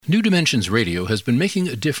New Dimensions Radio has been making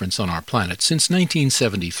a difference on our planet since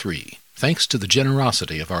 1973, thanks to the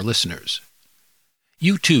generosity of our listeners.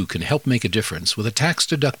 You too can help make a difference with a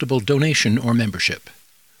tax-deductible donation or membership.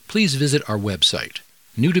 Please visit our website,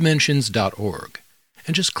 newdimensions.org,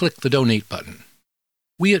 and just click the Donate button.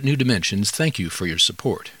 We at New Dimensions thank you for your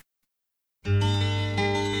support.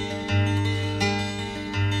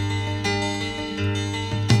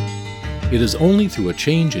 It is only through a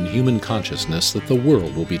change in human consciousness that the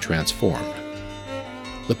world will be transformed.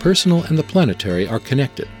 The personal and the planetary are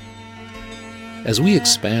connected. As we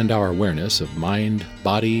expand our awareness of mind,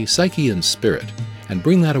 body, psyche, and spirit, and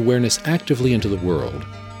bring that awareness actively into the world,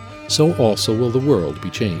 so also will the world be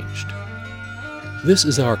changed. This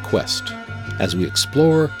is our quest as we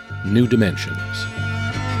explore new dimensions.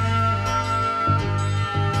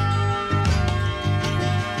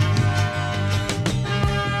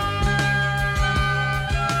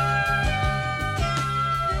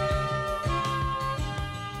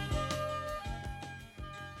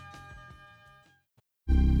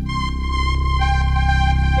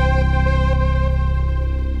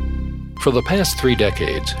 For the past 3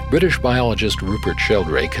 decades, British biologist Rupert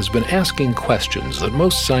Sheldrake has been asking questions that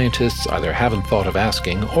most scientists either haven't thought of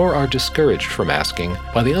asking or are discouraged from asking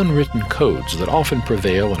by the unwritten codes that often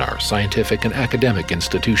prevail in our scientific and academic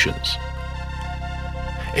institutions.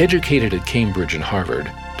 Educated at Cambridge and Harvard,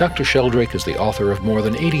 Dr. Sheldrake is the author of more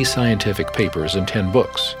than 80 scientific papers and 10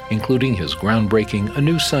 books, including his groundbreaking A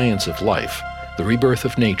New Science of Life, The Rebirth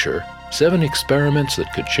of Nature, 7 Experiments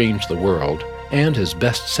That Could Change the World, and his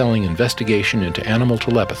best-selling investigation into animal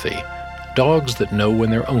telepathy, Dogs That Know When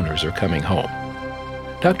Their Owners Are Coming Home.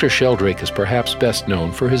 Dr. Sheldrake is perhaps best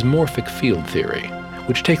known for his morphic field theory,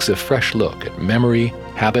 which takes a fresh look at memory,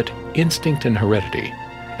 habit, instinct, and heredity,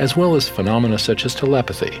 as well as phenomena such as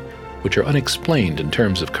telepathy, which are unexplained in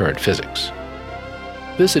terms of current physics.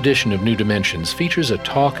 This edition of New Dimensions features a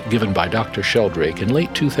talk given by Dr. Sheldrake in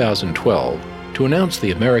late 2012 to announce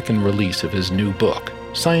the American release of his new book,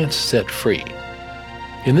 Science Set Free.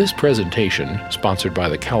 In this presentation, sponsored by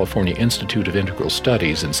the California Institute of Integral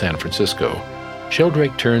Studies in San Francisco,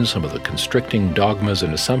 Sheldrake turns some of the constricting dogmas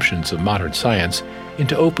and assumptions of modern science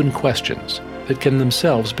into open questions that can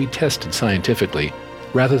themselves be tested scientifically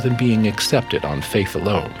rather than being accepted on faith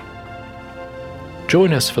alone.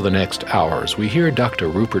 Join us for the next hour as we hear Dr.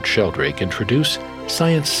 Rupert Sheldrake introduce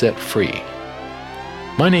Science Set Free.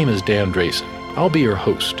 My name is Dan Drayson. I'll be your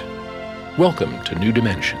host. Welcome to New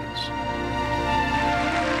Dimensions.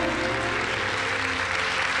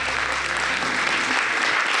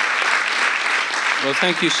 Well,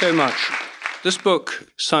 thank you so much. This book,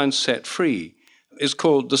 Science Set Free, is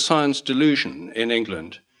called The Science Delusion in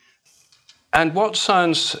England. And what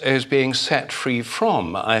science is being set free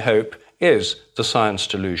from, I hope, is the science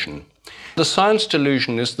delusion. The science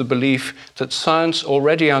delusion is the belief that science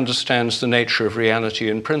already understands the nature of reality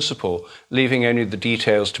in principle, leaving only the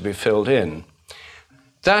details to be filled in.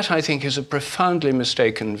 That, I think, is a profoundly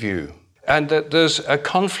mistaken view. And that there's a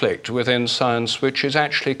conflict within science which is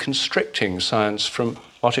actually constricting science from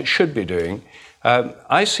what it should be doing.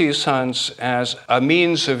 I see science as a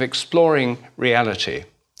means of exploring reality.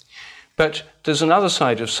 But there's another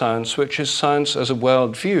side of science, which is science as a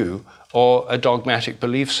worldview or a dogmatic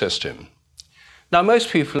belief system. Now,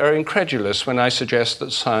 most people are incredulous when I suggest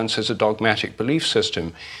that science is a dogmatic belief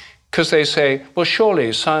system, because they say, well,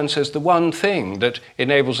 surely science is the one thing that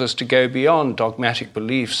enables us to go beyond dogmatic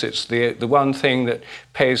beliefs. It's the one thing that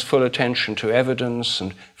pays full attention to evidence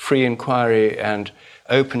and free inquiry and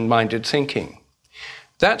open-minded thinking.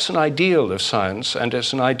 That's an ideal of science, and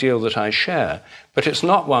it's an ideal that I share, but it's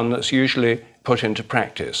not one that's usually put into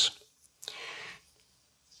practice.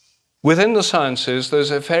 Within the sciences,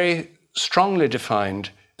 there's a very strongly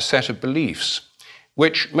defined set of beliefs,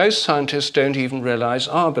 which most scientists don't even realize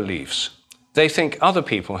are beliefs. They think other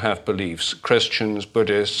people have beliefs, Christians,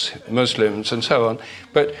 Buddhists, Muslims, and so on,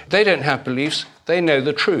 but they don't have beliefs, they know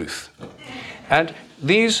the truth. And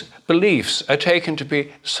these beliefs are taken to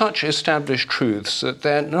be such established truths that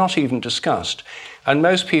they're not even discussed. And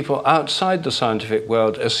most people outside the scientific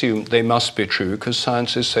world assume they must be true because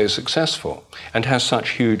science is so successful and has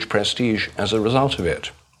such huge prestige as a result of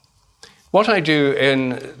it. What I do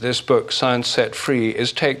in this book, Science Set Free,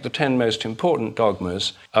 is take the 10 most important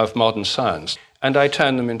dogmas of modern science and I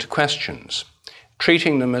turn them into questions,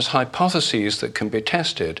 treating them as hypotheses that can be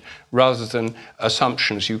tested rather than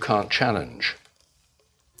assumptions you can't challenge.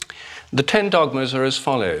 The 10 dogmas are as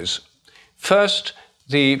follows. First,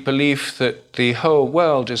 the belief that the whole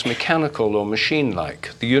world is mechanical or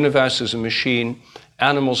machine-like. The universe is a machine,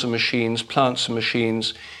 animals are machines, plants are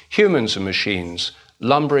machines, humans are machines.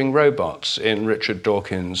 lumbering robots, in Richard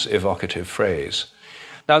Dawkins' evocative phrase.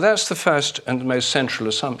 Now, that's the first and the most central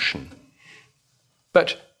assumption.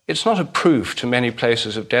 But it's not a proof to many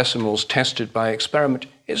places of decimals tested by experiment.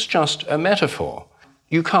 It's just a metaphor.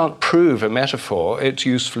 You can't prove a metaphor. It's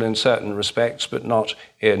useful in certain respects, but not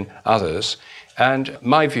in others. And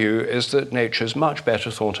my view is that nature is much better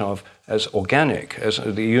thought of as organic, as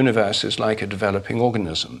the universe is like a developing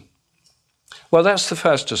organism. Well, that's the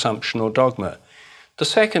first assumption or dogma. The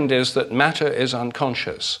second is that matter is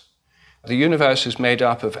unconscious. The universe is made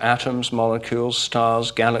up of atoms, molecules,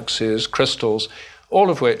 stars, galaxies, crystals, all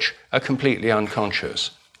of which are completely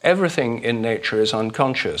unconscious. Everything in nature is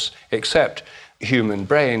unconscious, except human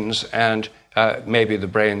brains and maybe the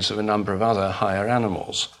brains of a number of other higher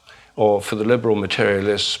animals. Or for the liberal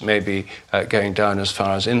materialists, maybe going down as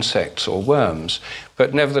far as insects or worms.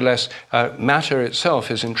 But nevertheless, matter itself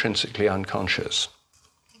is intrinsically unconscious.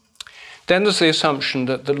 Then there's the assumption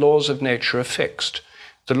that the laws of nature are fixed.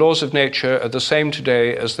 The laws of nature are the same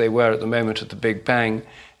today as they were at the moment of the Big Bang,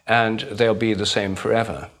 and they'll be the same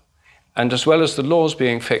forever. And as well as the laws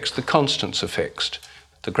being fixed, the constants are fixed.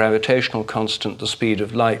 The gravitational constant, the speed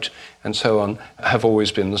of light, and so on, have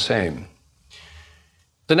always been the same.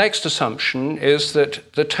 The next assumption is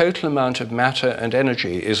that the total amount of matter and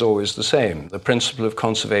energy is always the same, the principle of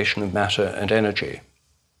conservation of matter and energy.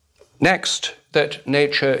 Next, that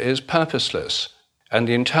nature is purposeless, and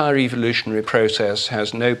the entire evolutionary process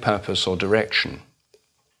has no purpose or direction.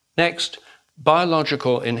 Next,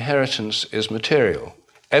 biological inheritance is material.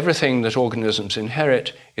 Everything that organisms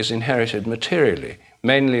inherit is inherited materially,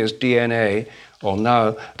 mainly as DNA, or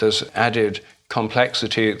now there's added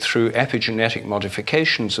complexity through epigenetic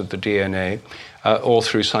modifications of the DNA or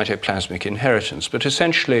through cytoplasmic inheritance. But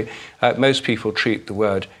essentially, most people treat the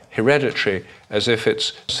word hereditary as if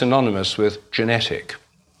it's synonymous with genetic.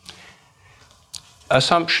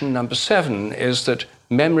 Assumption number 7 is that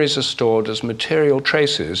memories are stored as material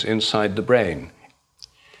traces inside the brain.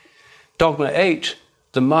 Dogma 8,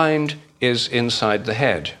 the mind is inside the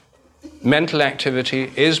head. Mental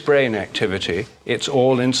activity is brain activity. It's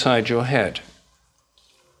all inside your head.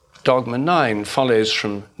 Dogma 9 follows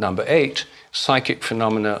from number 8. Psychic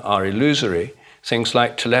phenomena are illusory. Things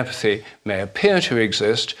like telepathy may appear to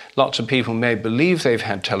exist. Lots of people may believe they've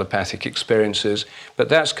had telepathic experiences, but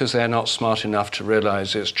that's because they're not smart enough to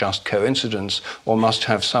realize it's just coincidence or must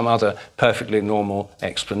have some other perfectly normal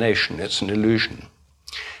explanation. It's an illusion.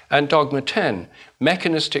 And dogma 10,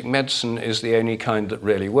 mechanistic medicine is the only kind that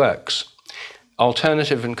really works.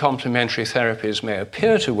 Alternative and complementary therapies may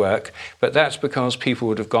appear to work, but that's because people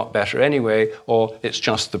would have got better anyway, or it's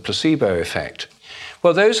just the placebo effect.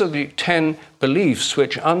 Well, those are the 10 beliefs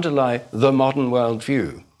which underlie the modern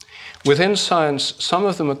worldview. Within science, some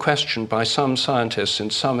of them are questioned by some scientists in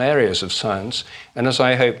some areas of science, and as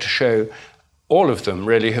I hope to show, all of them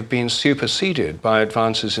really have been superseded by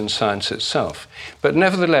advances in science itself. But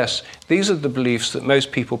nevertheless, these are the beliefs that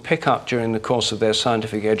most people pick up during the course of their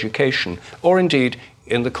scientific education, or indeed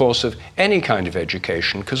in the course of any kind of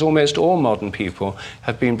education, because almost all modern people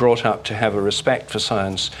have been brought up to have a respect for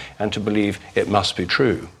science and to believe it must be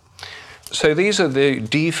true. So these are the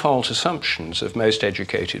default assumptions of most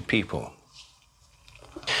educated people.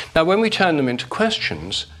 Now, when we turn them into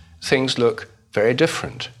questions, things look very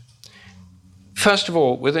different. First of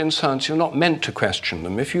all, within science, you're not meant to question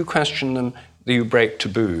them. If you question them, you break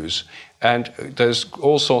taboos, and there's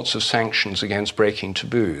all sorts of sanctions against breaking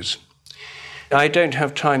taboos. I don't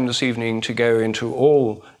have time this evening to go into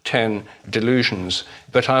all 10 delusions,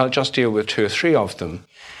 but I'll just deal with 2 or 3 of them.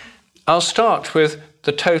 I'll start with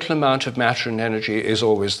the total amount of matter and energy is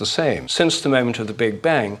always the same, since the moment of the Big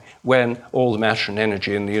Bang, when all the matter and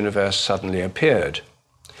energy in the universe suddenly appeared.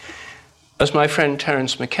 As my friend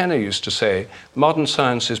Terence McKenna used to say, modern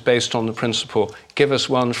science is based on the principle, give us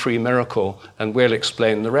one free miracle and we'll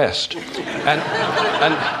explain the rest.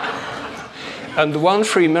 And the one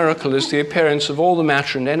free miracle is the appearance of all the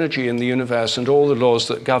matter and energy in the universe and all the laws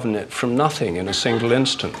that govern it from nothing in a single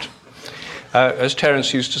instant. As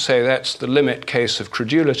Terence used to say, that's the limit case of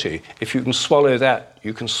credulity. If you can swallow that,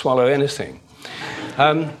 you can swallow anything.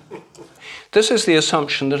 This is the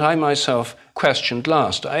assumption that I myself questioned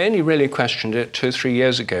last. I only really questioned it 2 or 3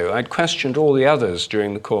 years ago. I'd questioned all the others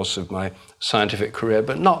during the course of my scientific career,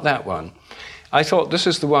 but not that one. I thought this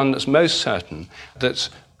is the one that's most certain, that's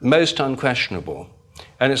most unquestionable,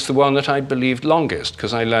 and it's the one that I'd believed longest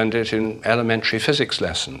because I learned it in elementary physics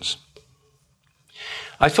lessons.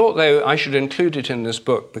 I thought, though, I should include it in this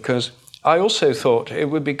book because I also thought it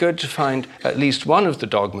would be good to find at least one of the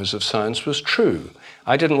dogmas of science was true.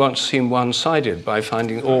 I didn't want to seem one-sided by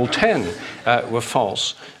finding all 10 were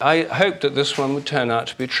false. I hoped that this one would turn out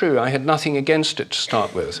to be true. I had nothing against it to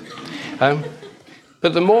start with.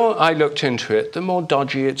 But the more I looked into it, the more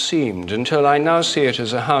dodgy it seemed, until I now see it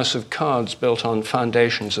as a house of cards built on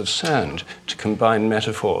foundations of sand, to combine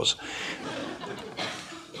metaphors.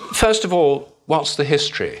 First of all, what's the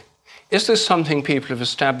history? Is this something people have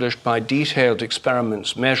established by detailed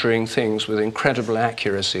experiments measuring things with incredible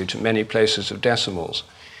accuracy to many places of decimals?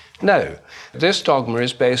 No. This dogma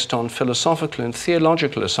is based on philosophical and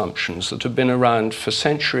theological assumptions that have been around for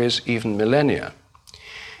centuries, even millennia.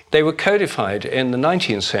 They were codified in the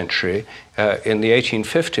 19th century, in the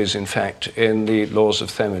 1850s, in fact, in the laws of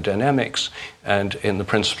thermodynamics and in the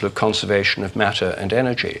principle of conservation of matter and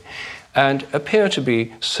energy, and appear to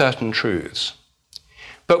be certain truths.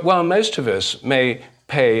 But while most of us may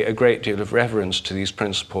pay a great deal of reverence to these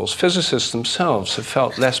principles, physicists themselves have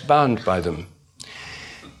felt less bound by them.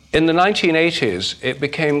 In the 1980s, it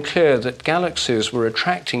became clear that galaxies were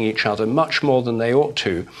attracting each other much more than they ought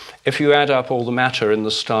to if you add up all the matter in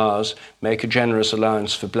the stars, make a generous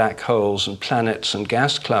allowance for black holes and planets and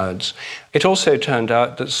gas clouds. It also turned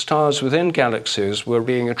out that stars within galaxies were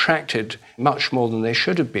being attracted much more than they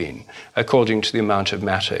should have been, according to the amount of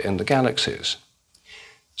matter in the galaxies.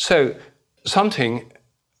 So something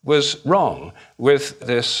was wrong with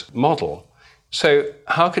this model. So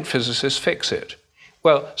how could physicists fix it?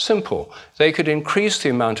 Well, simple. They could increase the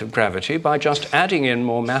amount of gravity by just adding in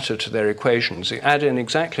more matter to their equations. They add in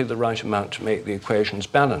exactly the right amount to make the equations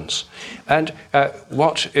balance. And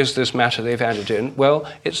what is this matter they've added in?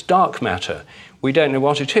 Well, it's dark matter. We don't know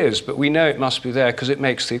what it is, but we know it must be there because it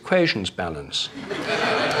makes the equations balance.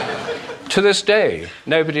 To this day,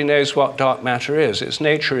 nobody knows what dark matter is. Its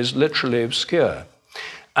nature is literally obscure.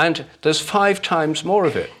 And there's 5 times more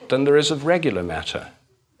of it than there is of regular matter.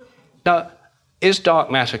 Now, is dark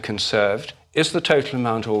matter conserved? Is the total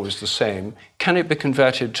amount always the same? Can it be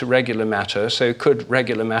converted to regular matter? So could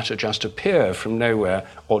regular matter just appear from nowhere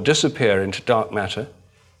or disappear into dark matter?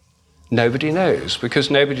 Nobody knows, because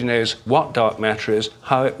nobody knows what dark matter is,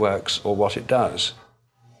 how it works, or what it does.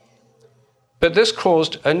 But this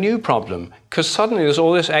caused a new problem, because suddenly there's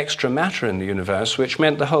all this extra matter in the universe, which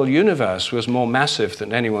meant the whole universe was more massive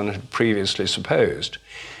than anyone had previously supposed.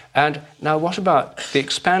 And now what about the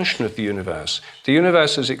expansion of the universe? The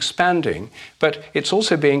universe is expanding, but it's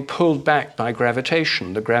also being pulled back by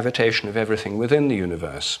gravitation, the gravitation of everything within the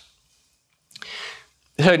universe.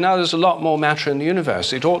 So now there's a lot more matter in the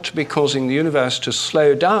universe. It ought to be causing the universe to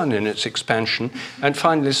slow down in its expansion and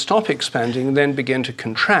finally stop expanding and then begin to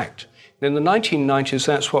contract. In the 1990s,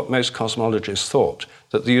 that's what most cosmologists thought,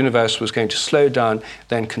 that the universe was going to slow down,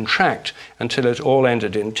 then contract, until it all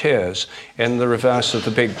ended in tears, in the reverse of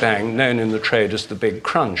the Big Bang, known in the trade as the Big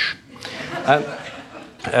Crunch.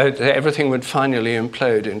 Everything would finally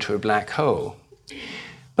implode into a black hole.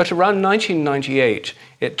 But around 1998,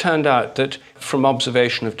 it turned out that, from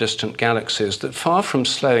observation of distant galaxies, that far from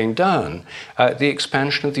slowing down, the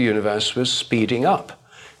expansion of the universe was speeding up.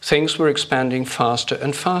 Things were expanding faster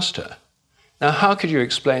and faster. Now, how could you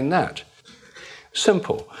explain that?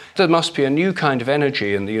 Simple. There must be a new kind of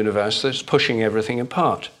energy in the universe that's pushing everything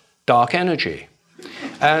apart. Dark energy.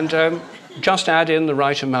 And just add in the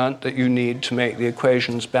right amount that you need to make the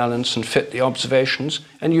equations balance and fit the observations,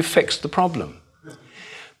 and you've fixed the problem.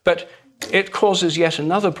 But it causes yet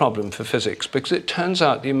another problem for physics, because it turns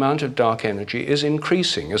out the amount of dark energy is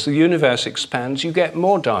increasing. As the universe expands, you get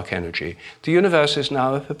more dark energy. The universe is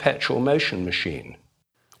now a perpetual motion machine.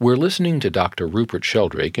 We're listening to Dr. Rupert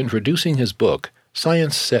Sheldrake introducing his book,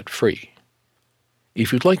 Science Set Free.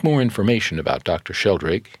 If you'd like more information about Dr.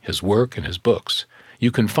 Sheldrake, his work, and his books, you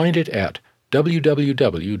can find it at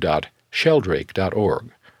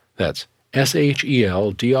www.sheldrake.org. That's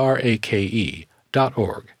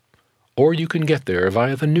SHELDRAKE.org. Or you can get there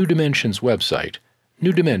via the New Dimensions website,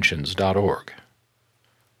 newdimensions.org.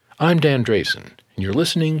 I'm Dan Drayson, and you're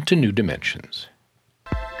listening to New Dimensions.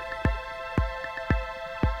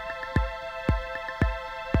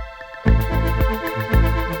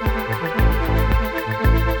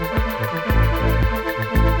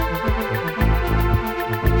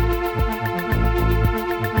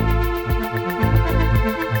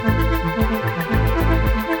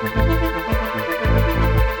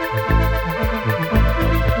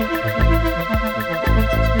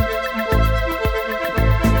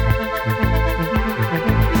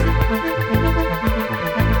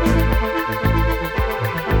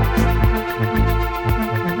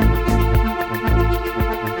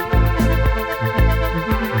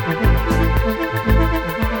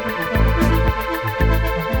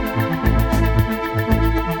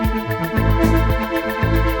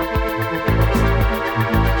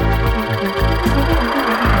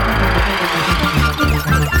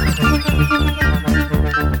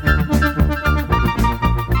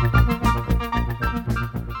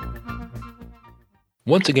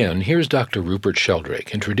 Once again, here's Dr. Rupert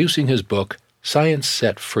Sheldrake introducing his book, Science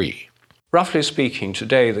Set Free. Roughly speaking,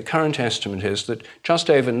 today the current estimate is that just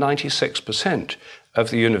over 96% of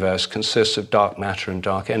the universe consists of dark matter and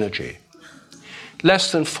dark energy.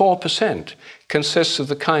 Less than 4% consists of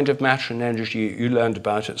the kind of matter and energy you learned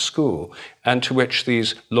about at school and to which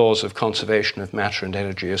these laws of conservation of matter and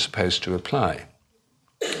energy are supposed to apply.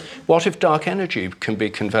 What if dark energy can be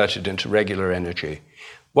converted into regular energy?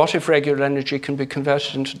 What if regular energy can be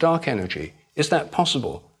converted into dark energy? Is that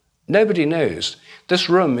possible? Nobody knows. This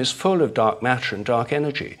room is full of dark matter and dark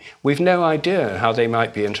energy. We've no idea how they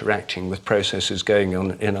might be interacting with processes going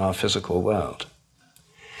on in our physical world.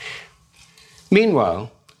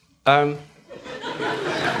 Meanwhile,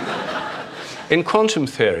 in quantum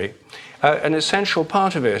theory, an essential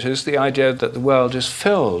part of it is the idea that the world is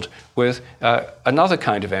filled with another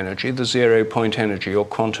kind of energy, the zero-point energy or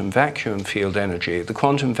quantum vacuum field energy. The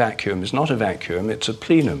quantum vacuum is not a vacuum, it's a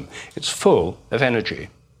plenum. It's full of energy.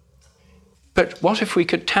 But what if we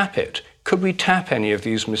could tap it? Could we tap any of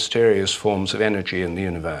these mysterious forms of energy in the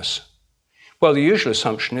universe? Well, the usual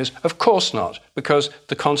assumption is, of course not, because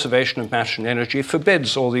the conservation of matter and energy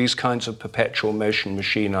forbids all these kinds of perpetual motion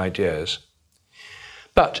machine ideas.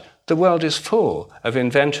 But the world is full of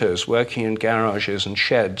inventors working in garages and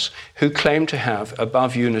sheds who claim to have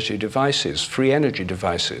above-unity devices, free energy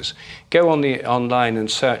devices. Go online and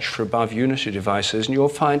search for above-unity devices and you'll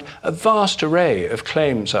find a vast array of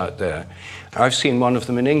claims out there. I've seen one of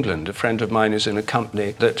them in England. A friend of mine is in a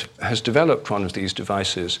company that has developed one of these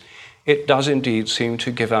devices. It does indeed seem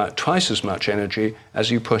to give out twice as much energy as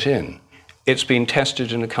you put in. It's been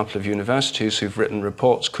tested in a couple of universities who've written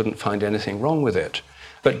reports, couldn't find anything wrong with it,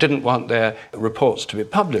 but didn't want their reports to be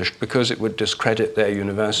published because it would discredit their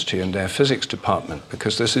university and their physics department,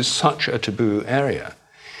 because this is such a taboo area.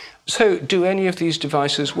 So do any of these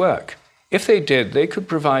devices work? If they did, they could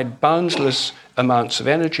provide boundless amounts of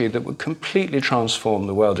energy that would completely transform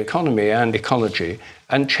the world economy and ecology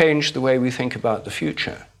and change the way we think about the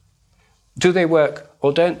future. Do they work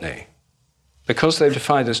or don't they? Because they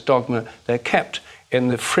defy this dogma, they're kept in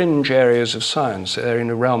the fringe areas of science. They're in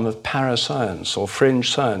a realm of parascience or fringe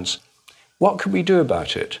science. What could we do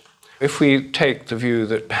about it? If we take the view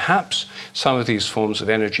that perhaps some of these forms of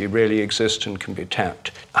energy really exist and can be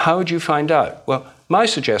tapped, how would you find out? Well, my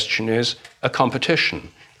suggestion is a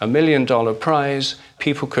competition, $1 million prize.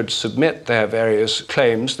 People could submit their various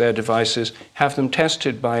claims, their devices, have them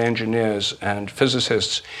tested by engineers and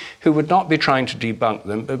physicists who would not be trying to debunk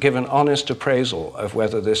them, but give an honest appraisal of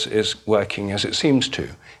whether this is working as it seems to.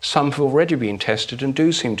 Some have already been tested and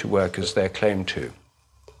do seem to work as they're claimed to.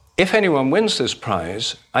 If anyone wins this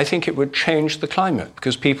prize, I think it would change the climate,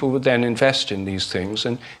 because people would then invest in these things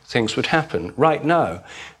and things would happen. Right now,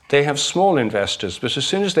 they have small investors, but as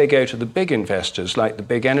soon as they go to the big investors, like the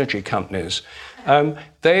big energy companies,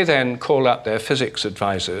 they then call up their physics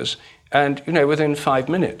advisors, and within 5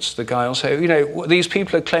 minutes, the guy will say, these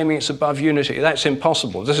people are claiming it's above unity. That's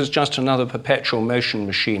impossible. This is just another perpetual motion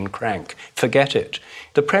machine crank. Forget it.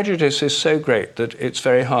 The prejudice is so great that it's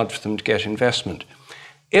very hard for them to get investment.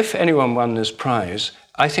 If anyone won this prize,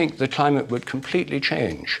 I think the climate would completely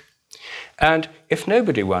change. And if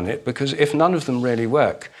nobody won it, because if none of them really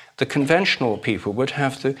work, the conventional people would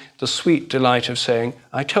have the sweet delight of saying,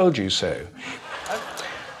 I told you so.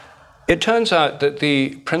 It turns out that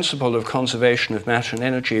the principle of conservation of matter and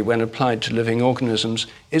energy when applied to living organisms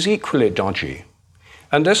is equally dodgy.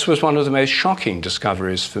 And this was one of the most shocking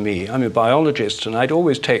discoveries for me. I'm a biologist, and I'd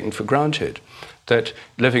always taken for granted that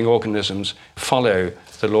living organisms follow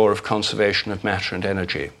the law of conservation of matter and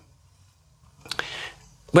energy.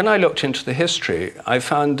 When I looked into the history, I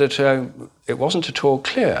found that it wasn't at all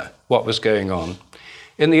clear what was going on.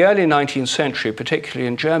 In the early 19th century, particularly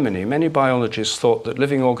in Germany, many biologists thought that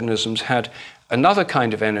living organisms had another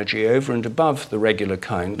kind of energy over and above the regular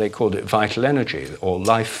kind. They called it vital energy or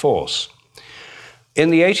life force. In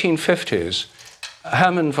the 1850s,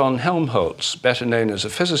 Hermann von Helmholtz, better known as a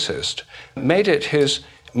physicist, made it his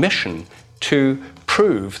mission to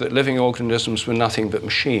prove that living organisms were nothing but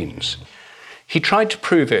machines. He tried to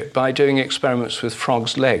prove it by doing experiments with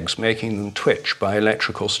frogs' legs, making them twitch by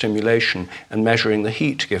electrical stimulation and measuring the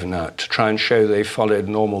heat given out to try and show they followed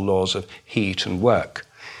normal laws of heat and work.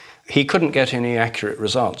 He couldn't get any accurate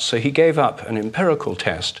results, so he gave up an empirical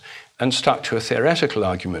test and stuck to a theoretical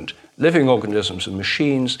argument. Living organisms are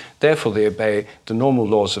machines, therefore they obey the normal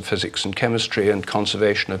laws of physics and chemistry and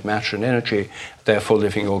conservation of matter and energy, therefore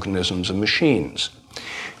living organisms are machines.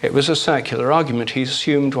 It was a circular argument. He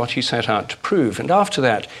assumed what he set out to prove, and after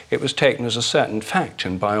that it was taken as a certain fact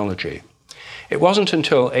in biology. It wasn't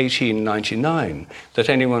until 1899 that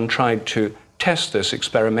anyone tried to test this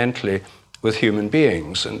experimentally with human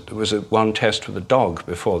beings, and there was one test with a dog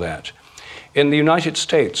before that. In the United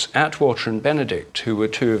States, Atwater and Benedict, who were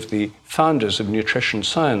two of the founders of nutrition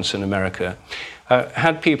science in America,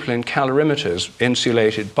 had people in calorimeters,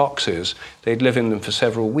 insulated boxes. They'd live in them for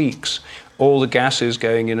several weeks. All the gases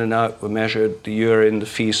going in and out were measured, the urine, the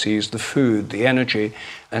feces, the food, the energy,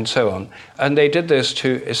 and so on. And they did this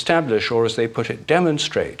to establish, or as they put it,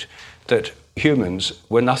 demonstrate, that humans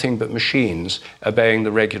were nothing but machines obeying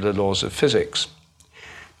the regular laws of physics.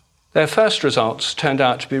 Their first results turned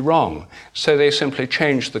out to be wrong, so they simply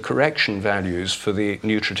changed the correction values for the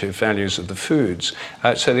nutritive values of the foods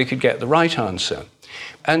so they could get the right answer.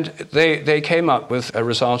 And they came up with a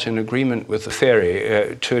result in agreement with the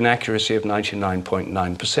theory to an accuracy of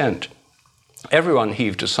 99.9%. Everyone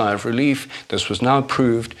heaved a sigh of relief. This was now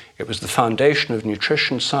proved. It was the foundation of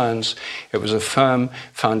nutrition science. It was a firm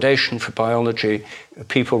foundation for biology.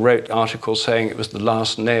 People wrote articles saying it was the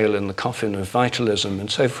last nail in the coffin of vitalism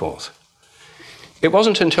and so forth. It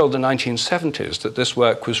wasn't until the 1970s that this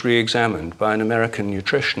work was re-examined by an American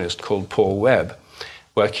nutritionist called Paul Webb,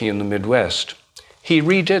 working in the Midwest. He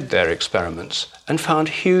redid their experiments and found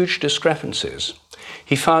huge discrepancies.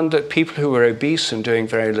 He found that people who were obese and doing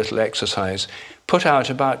very little exercise put out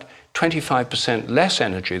about 25% less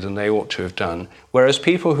energy than they ought to have done, whereas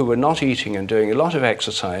people who were not eating and doing a lot of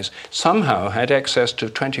exercise somehow had excess to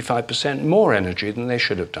 25% more energy than they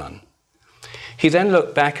should have done. He then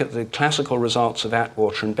looked back at the classical results of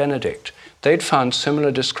Atwater and Benedict. They'd found similar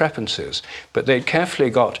discrepancies, but they'd carefully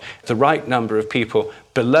got the right number of people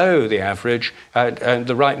below the average and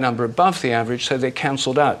the right number above the average, so they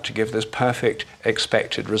cancelled out to give this perfect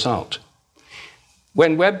expected result.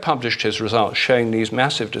 When Webb published his results showing these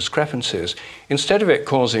massive discrepancies, instead of it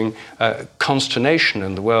causing consternation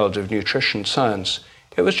in the world of nutrition science,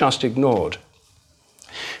 it was just ignored.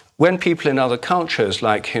 When people in other cultures,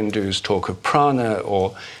 like Hindus, talk of prana,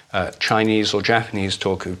 or Chinese or Japanese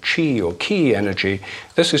talk of chi or ki energy,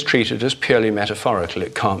 this is treated as purely metaphorical.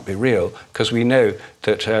 It can't be real, because we know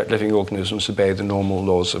that living organisms obey the normal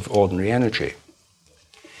laws of ordinary energy.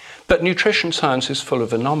 But nutrition science is full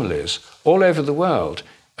of anomalies all over the world,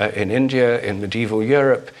 in India, in medieval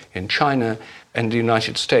Europe, in China, and the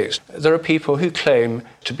United States. There are people who claim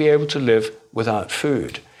to be able to live without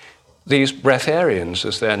food. These breatharians,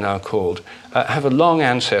 as they're now called, have a long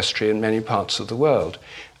ancestry in many parts of the world.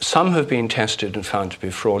 Some have been tested and found to be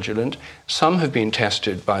fraudulent. Some have been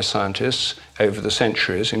tested by scientists over the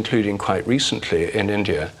centuries, including quite recently in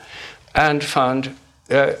India, and found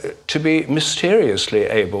to be mysteriously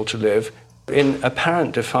able to live in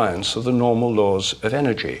apparent defiance of the normal laws of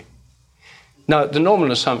energy. Now, the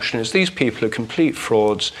normal assumption is these people are complete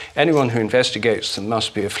frauds. Anyone who investigates them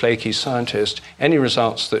must be a flaky scientist. Any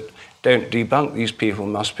results that don't debunk these people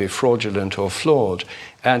must be fraudulent or flawed,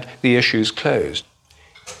 and the issue's closed.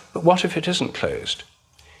 But what if it isn't closed?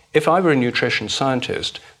 If I were a nutrition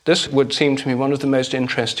scientist, this would seem to me one of the most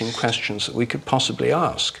interesting questions that we could possibly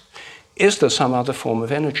ask. Is there some other form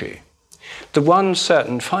of energy? The one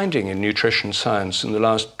certain finding in nutrition science in the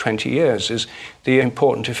last 20 years is the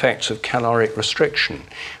important effects of caloric restriction.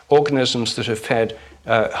 Organisms that are fed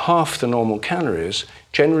half the normal calories,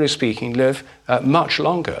 generally speaking, live much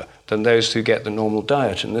longer than those who get the normal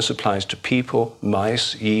diet. And this applies to people,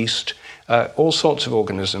 mice, yeast, all sorts of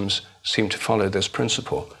organisms seem to follow this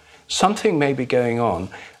principle. Something may be going on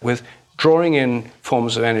with drawing in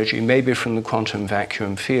forms of energy, maybe from the quantum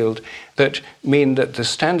vacuum field, that mean that the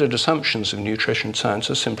standard assumptions of nutrition science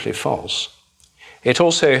are simply false. It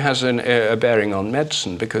also has a bearing on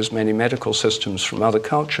medicine, because many medical systems from other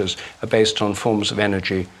cultures are based on forms of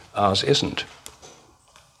energy ours isn't.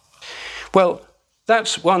 Well,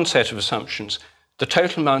 that's one set of assumptions. The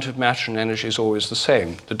total amount of matter and energy is always the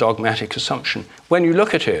same, the dogmatic assumption. When you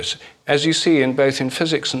look at it, as you see in both in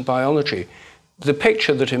physics and biology, the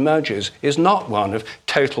picture that emerges is not one of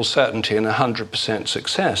total certainty and 100%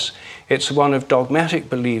 success. It's one of dogmatic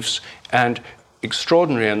beliefs and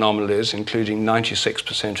extraordinary anomalies, including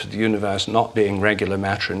 96% of the universe not being regular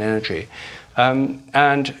matter and energy,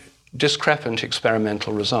 and discrepant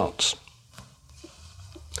experimental results.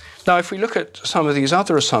 Now, if we look at some of these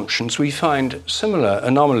other assumptions, we find similar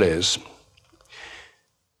anomalies.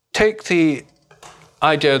 Take the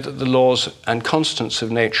idea that the laws and constants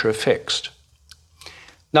of nature are fixed.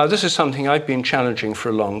 Now, this is something I've been challenging for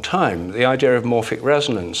a long time. The idea of morphic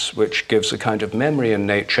resonance, which gives a kind of memory in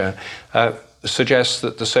nature, suggests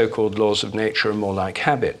that the so-called laws of nature are more like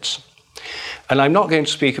habits. And I'm not going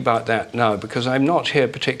to speak about that now, because I'm not here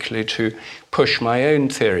particularly to push my own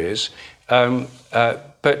theories.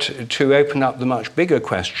 but to open up the much bigger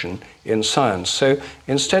question in science. So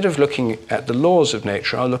instead of looking at the laws of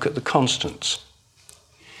nature, I'll look at the constants.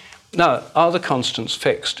 Now, are the constants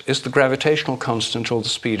fixed? Is the gravitational constant or the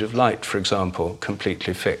speed of light, for example,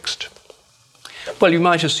 completely fixed? Well, you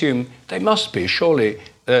might assume they must be. Surely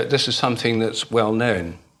this is something that's well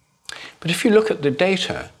known. But if you look at the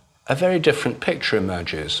data, a very different picture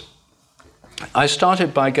emerges. I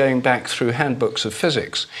started by going back through handbooks of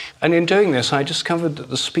physics, and in doing this, I discovered that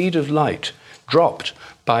the speed of light dropped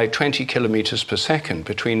by 20 kilometers per second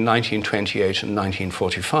between 1928 and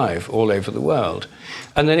 1945 all over the world.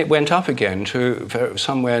 And then it went up again to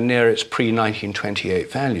somewhere near its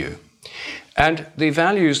pre-1928 value. And the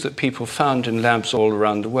values that people found in labs all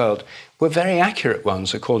around the world were very accurate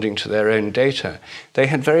ones according to their own data. They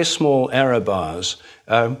had very small error bars.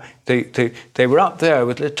 They were up there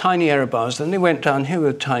with little tiny error bars, then they went down here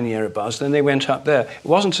with tiny error bars, then they went up there. It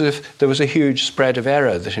wasn't as if there was a huge spread of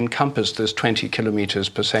error that encompassed this 20 kilometers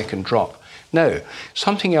per second drop. No,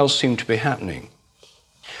 something else seemed to be happening.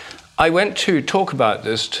 I went to talk about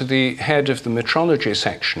this to the head of the metrology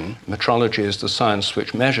section. Metrology is the science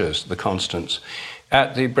which measures the constants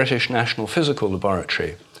at the British National Physical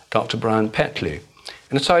Laboratory, Dr. Brian Petley.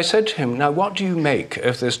 And so I said to him, now what do you make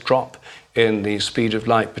of this drop in the speed of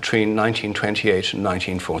light between 1928 and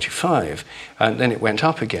 1945? And then it went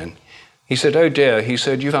up again. He said, oh dear, he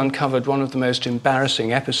said, you've uncovered one of the most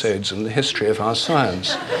embarrassing episodes in the history of our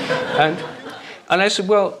science. And I said,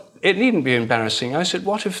 well, it needn't be embarrassing. I said,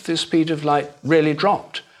 what if the speed of light really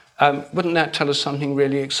dropped? Wouldn't that tell us something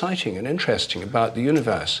really exciting and interesting about the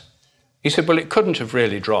universe? He said, well, it couldn't have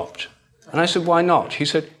really dropped. And I said, why not? He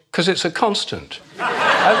said, because it's a constant.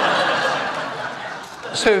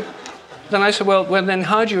 So then I said, well, then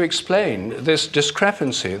how do you explain this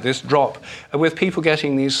discrepancy, this drop, with people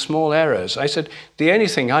getting these small errors? I said, the only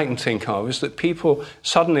thing I can think of is that people,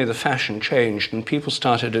 suddenly the fashion changed and people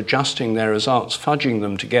started adjusting their results, fudging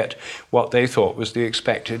them to get what they thought was the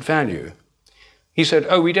expected value. He said,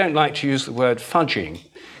 oh, we don't like to use the word fudging.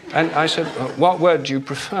 And I said, what word do you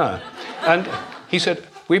prefer? And he said,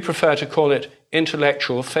 we prefer to call it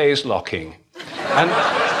intellectual phase locking. And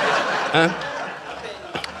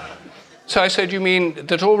so I said, you mean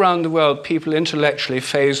that all around the world people intellectually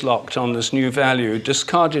phase-locked on this new value,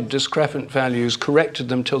 discarded discrepant values, corrected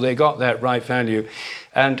them till they got that right value,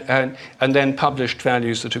 and then published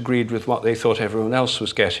values that agreed with what they thought everyone else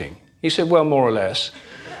was getting? He said, well, more or less.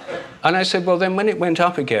 And I said, well, then when it went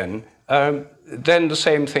up again, then the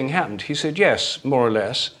same thing happened. He said, yes, more or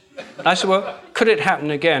less. I said, well, could it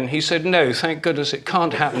happen again? He said, no, thank goodness it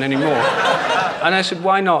can't happen anymore. And I said,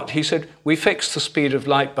 why not? He said, we fixed the speed of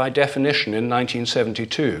light by definition in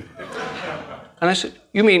 1972. And I said,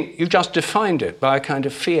 you mean you've just defined it by a kind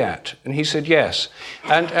of fiat? And he said, yes.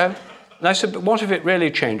 And I said, but what if it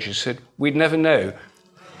really changes? He said, we'd never know.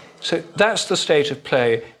 So that's the state of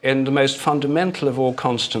play in the most fundamental of all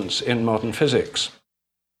constants in modern physics.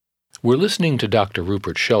 We're listening to Dr.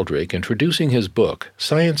 Rupert Sheldrake introducing his book,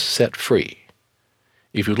 Science Set Free.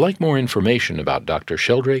 If you'd like more information about Dr.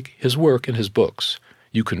 Sheldrake, his work, and his books,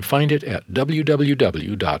 you can find it at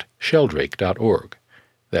www.sheldrake.org.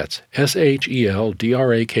 That's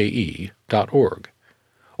SHELDRAKE.org.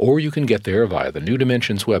 Or you can get there via the New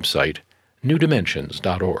Dimensions website,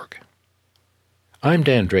 newdimensions.org. I'm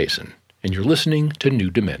Dan Drayson, and you're listening to New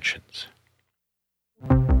Dimensions.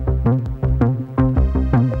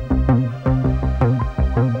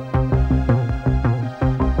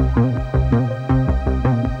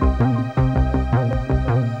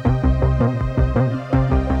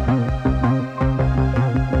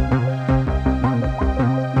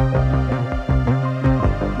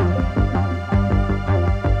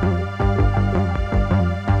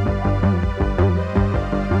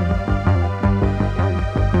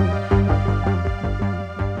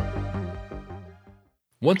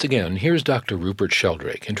 Once again, here's Dr. Rupert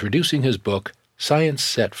Sheldrake introducing his book, Science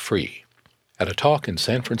Set Free, at a talk in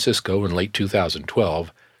San Francisco in late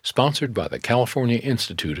 2012, sponsored by the California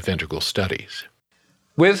Institute of Integral Studies.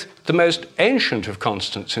 With the most ancient of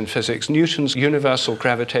constants in physics, Newton's universal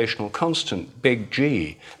gravitational constant, big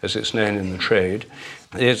G, as it's known in the trade,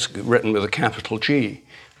 it's written with a capital G.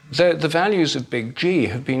 The values of big G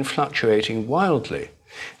have been fluctuating wildly.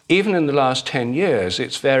 Even in the last 10 years,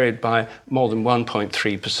 it's varied by more than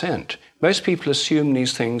 1.3%. Most people assume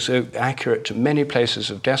these things are accurate to many places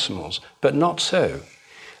of decimals, but not so.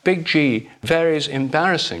 Big G varies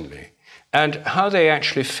embarrassingly. And how they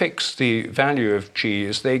actually fix the value of G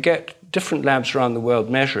is they get different labs around the world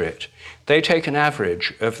measure it. They take an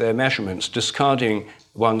average of their measurements, discarding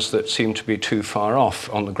ones that seem to be too far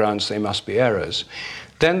off on the grounds they must be errors.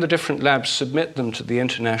 Then the different labs submit them to the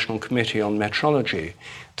International Committee on Metrology.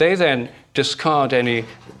 They then discard any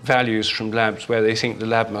values from labs where they think the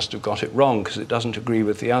lab must have got it wrong because it doesn't agree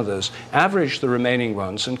with the others, average the remaining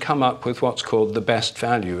ones and come up with what's called the best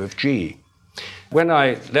value of G. When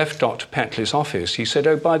I left Dr. Petley's office, he said,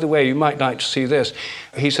 "Oh, by the way, you might like to see this."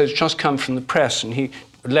 He said, "It's just come from the press," and he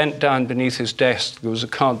leant down beneath his desk. There was a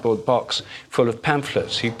cardboard box full of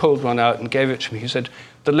pamphlets. He pulled one out and gave it to me. He said,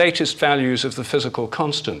 "The latest values of the physical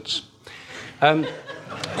constants."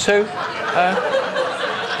 So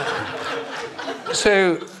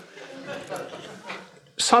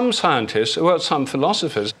some scientists, well, some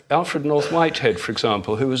philosophers, Alfred North Whitehead, for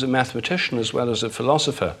example, who was a mathematician as well as a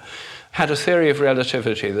philosopher, had a theory of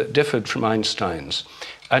relativity that differed from Einstein's.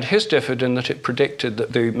 And his differed in that it predicted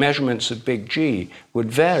that the measurements of big G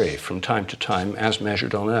would vary from time to time as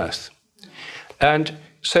measured on Earth. And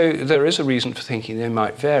so there is a reason for thinking they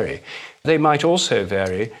might vary. They might also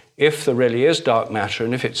vary if there really is dark matter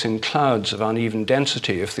and if it's in clouds of uneven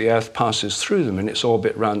density, if the Earth passes through them in its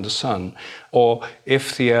orbit round the Sun, or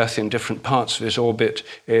if the Earth in different parts of its orbit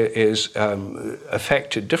is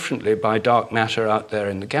affected differently by dark matter out there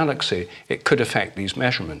in the galaxy, it could affect these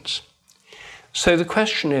measurements. So the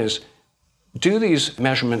question is, do these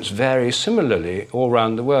measurements vary similarly all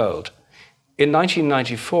around the world? In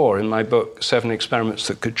 1994, in my book, 7 Experiments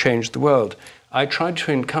That Could Change the World, I tried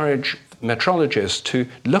to encourage metrologists to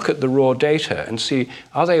look at the raw data and see,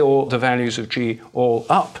 are they all, the values of G, all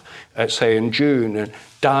up, say in June, and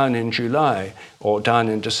down in July, or down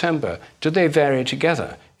in December? Do they vary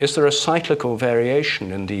together? Is there a cyclical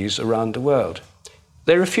variation in these around the world?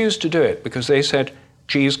 They refused to do it because they said,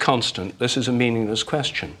 G is constant, this is a meaningless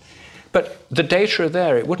question. But the data are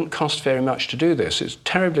there. It wouldn't cost very much to do this. It's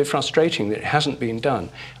terribly frustrating that it hasn't been done.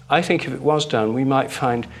 I think if it was done, we might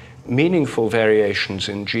find meaningful variations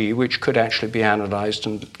in G which could actually be analyzed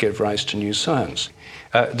and give rise to new science.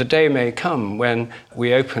 The day may come when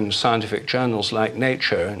we open scientific journals like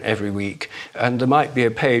Nature every week, and there might be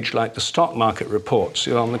a page like the stock market reports,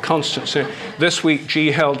 on the constant. So this week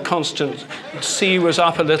G held constant, C was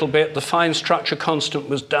up a little bit, the fine structure constant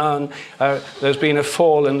was down, there's been a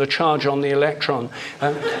fall in the charge on the electron.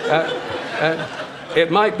 It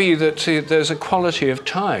might be that there's a quality of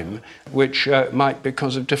time which might,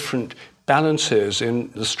 because of different balances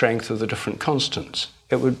in the strength of the different constants.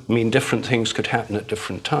 It would mean different things could happen at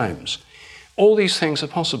different times. All these things are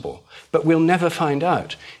possible, but we'll never find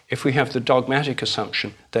out if we have the dogmatic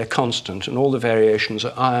assumption they're constant and all the variations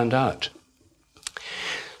are ironed out.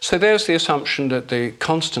 So there's the assumption that the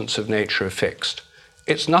constants of nature are fixed.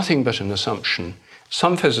 It's nothing but an assumption.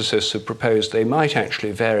 Some physicists have proposed they might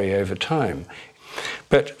actually vary over time.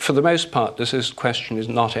 But for the most part, this question is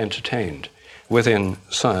not entertained within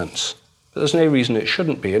science. There's no reason it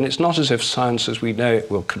shouldn't be, and it's not as if science as we know it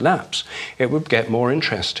will collapse. It would get more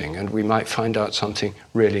interesting, and we might find out something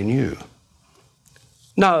really new.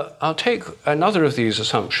 Now, I'll take another of these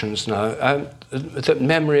assumptions now, that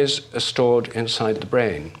memories are stored inside the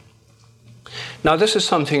brain. Now, this is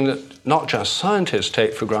something that not just scientists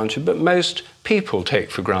take for granted, but most people take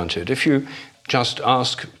for granted. If you just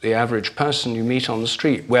ask the average person you meet on the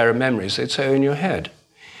street, where are memories? They'd say, oh, in your head.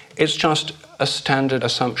 It's just a standard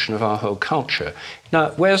assumption of our whole culture.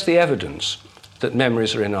 Now, where's the evidence that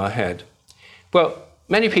memories are in our head? Well,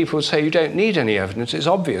 many people would say you don't need any evidence. It's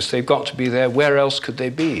obvious. They've got to be there. Where else could they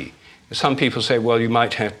be? Some people say, well, you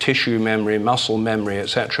might have tissue memory, muscle memory,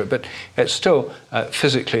 etc., but it's still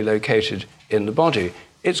physically located in the body.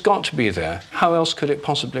 It's got to be there. How else could it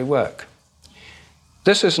possibly work?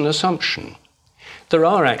 This is an assumption. There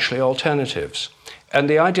are actually alternatives. And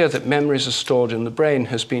the idea that memories are stored in the brain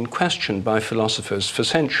has been questioned by philosophers for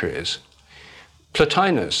centuries.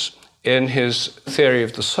 Plotinus, in his theory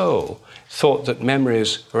of the soul, thought that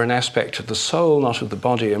memories were an aspect of the soul, not of the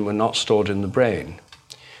body, and were not stored in the brain.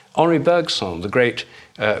 Henri Bergson, the great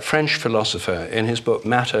French philosopher, in his book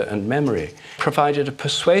Matter and Memory, provided a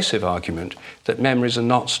persuasive argument that memories are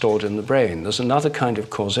not stored in the brain. There's another kind of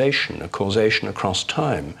causation, a causation across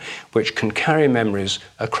time, which can carry memories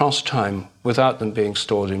across time without them being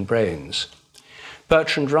stored in brains.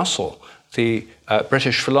 Bertrand Russell, the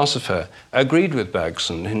British philosopher, agreed with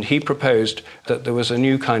Bergson, and he proposed that there was a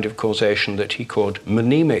new kind of causation that he called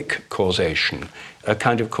mnemonic causation, a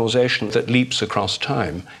kind of causation that leaps across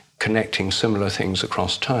time, connecting similar things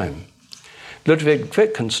across time. Ludwig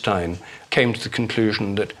Wittgenstein came to the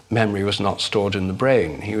conclusion that memory was not stored in the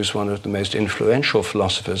brain. He was one of the most influential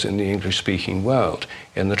philosophers in the English-speaking world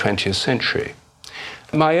in the 20th century.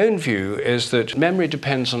 My own view is that memory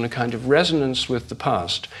depends on a kind of resonance with the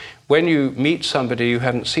past. When you meet somebody you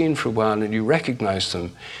haven't seen for a while and you recognize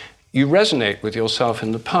them, you resonate with yourself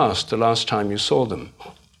in the past, the last time you saw them.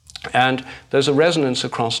 And there's a resonance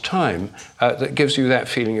across time that gives you that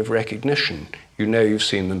feeling of recognition. You know you've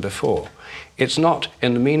seen them before. It's not,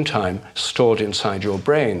 in the meantime, stored inside your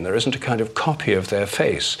brain. There isn't a kind of copy of their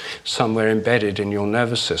face somewhere embedded in your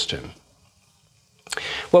nervous system.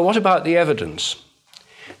 Well, what about the evidence?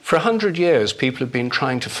 For 100 years, people have been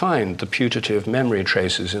trying to find the putative memory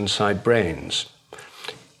traces inside brains.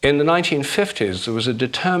 In the 1950s, there was a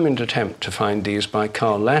determined attempt to find these by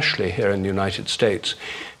Carl Lashley here in the United States,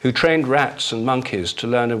 who trained rats and monkeys to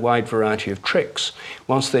learn a wide variety of tricks.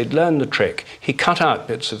 Once they'd learned the trick, he cut out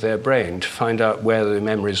bits of their brain to find out where the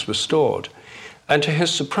memories were stored. And to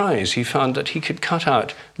his surprise, he found that he could cut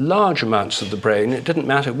out large amounts of the brain. It didn't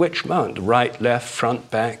matter which amount, right, left, front,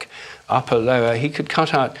 back, upper, lower. He could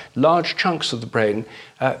cut out large chunks of the brain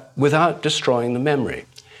without destroying the memory.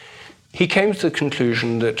 He came to the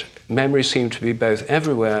conclusion that memory seemed to be both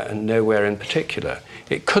everywhere and nowhere in particular.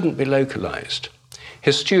 It couldn't be localized.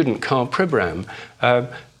 His student, Karl Pribram,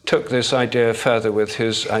 took this idea further with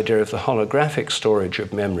his idea of the holographic storage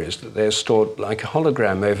of memories, that they're stored like a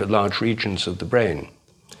hologram over large regions of the brain.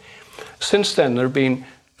 Since then, there have been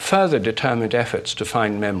further determined efforts to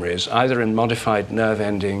find memories, either in modified nerve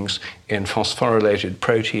endings, in phosphorylated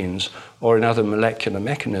proteins, or in other molecular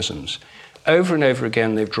mechanisms. Over and over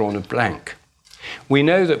again, they've drawn a blank. We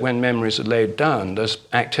know that when memories are laid down, there's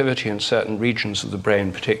activity in certain regions of the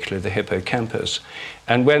brain, particularly the hippocampus.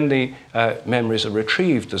 And when the memories are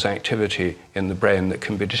retrieved, there's activity in the brain that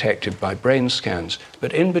can be detected by brain scans.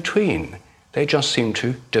 But in between, they just seem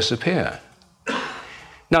to disappear.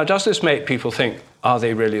 Now, does this make people think, are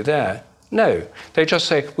they really there? No. They just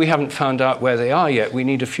say, we haven't found out where they are yet. We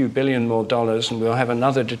need a few billion more dollars, and we'll have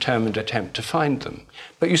another determined attempt to find them.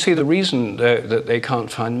 But you see, the reason that they can't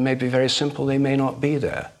find them may be very simple. They may not be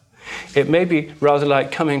there. It may be rather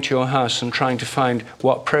like coming to your house and trying to find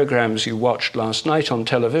what programs you watched last night on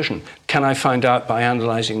television. Can I find out by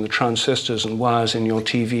analyzing the transistors and wires in your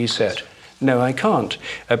TV set? No, I can't,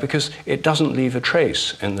 because it doesn't leave a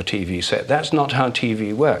trace in the TV set. That's not how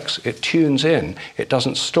TV works. It tunes in. It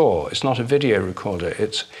doesn't store. It's not a video recorder.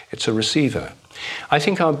 It's a receiver. I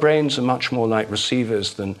think our brains are much more like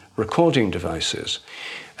receivers than recording devices.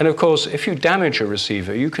 And of course, if you damage a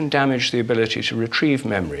receiver, you can damage the ability to retrieve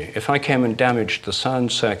memory. If I came and damaged the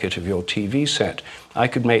sound circuit of your TV set, I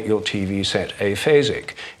could make your TV set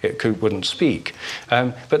aphasic. It wouldn't speak.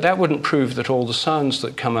 But that wouldn't prove that all the sounds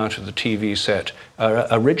that come out of the TV set are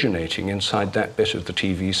originating inside that bit of the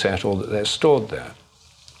TV set, or that they're stored there.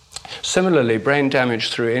 Similarly, brain damage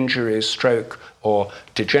through injuries, stroke, or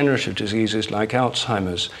degenerative diseases like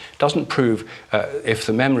Alzheimer's doesn't prove, if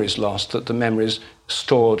the memory is lost, that the memory is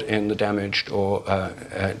stored in the damaged or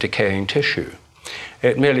decaying tissue.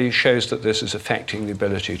 It merely shows that this is affecting the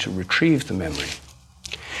ability to retrieve the memory.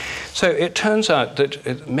 So it turns out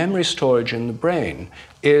that memory storage in the brain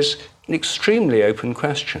is an extremely open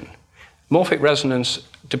question. Morphic resonance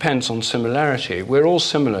depends on similarity. We're all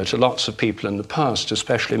similar to lots of people in the past,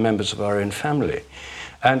 especially members of our own family.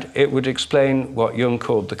 And it would explain what Jung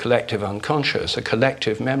called the collective unconscious, a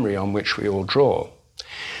collective memory on which we all draw.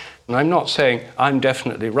 And I'm not saying I'm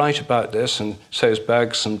definitely right about this, and so is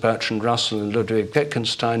Bergson, Bertrand Russell, and Ludwig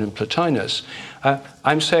Wittgenstein, and Plotinus.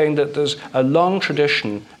 I'm saying that there's a long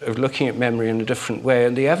tradition of looking at memory in a different way,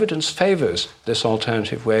 and the evidence favors this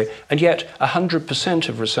alternative way, and yet 100%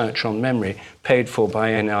 of research on memory, paid for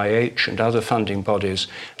by NIH and other funding bodies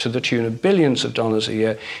to the tune of billions of dollars a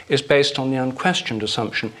year, is based on the unquestioned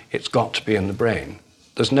assumption it's got to be in the brain.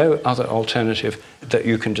 There's no other alternative that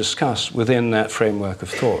you can discuss within that framework of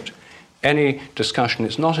thought. Any discussion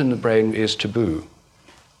it's not in the brain is taboo.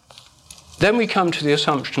 Then we come to the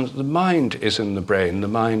assumption that the mind is in the brain. The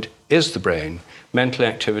mind is the brain. Mental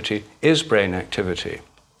activity is brain activity.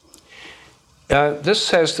 This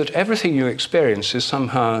says that everything you experience is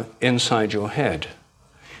somehow inside your head.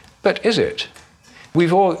 But is it?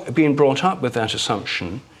 We've all been brought up with that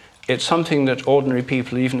assumption. It's something that ordinary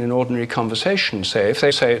people, even in ordinary conversation, say. If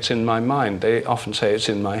they say it's in my mind, they often say it's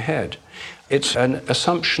in my head. It's an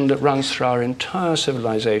assumption that runs through our entire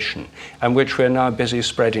civilization, and which we're now busy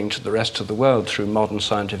spreading to the rest of the world through modern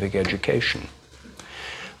scientific education.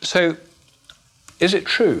 So, is it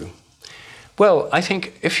true? Well, I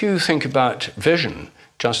think if you think about vision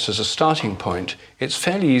just as a starting point, it's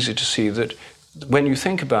fairly easy to see that when you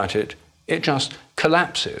think about it, it just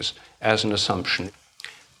collapses as an assumption.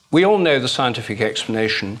 We all know the scientific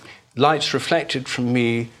explanation. Light's reflected from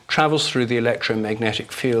me, travels through the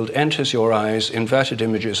electromagnetic field, enters your eyes, inverted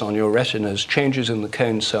images on your retinas, changes in the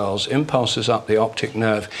cone cells, impulses up the optic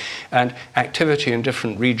nerve, and activity in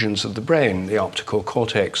different regions of the brain, the optical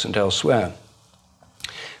cortex and elsewhere.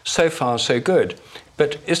 So far, so good.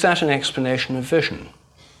 But is that an explanation of vision?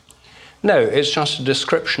 No, it's just a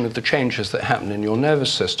description of the changes that happen in your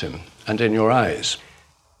nervous system and in your eyes.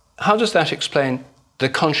 How does that explain the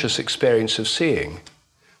conscious experience of seeing?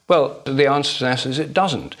 Well, the answer to that is it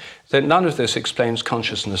doesn't. That none of this explains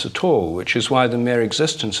consciousness at all, which is why the mere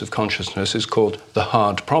existence of consciousness is called the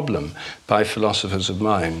hard problem by philosophers of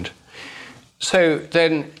mind. So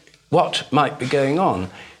then, what might be going on?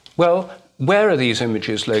 Well, where are these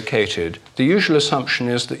images located? The usual assumption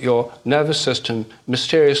is that your nervous system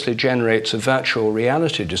mysteriously generates a virtual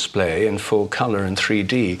reality display in full color and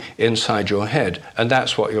 3D inside your head, and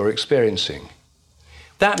that's what you're experiencing.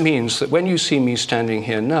 That means that when you see me standing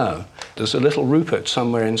here now, there's a little Rupert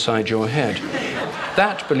somewhere inside your head.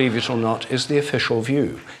 That, believe it or not, is the official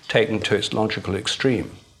view, taken to its logical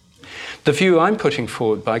extreme. The view I'm putting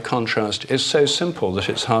forward, by contrast, is so simple that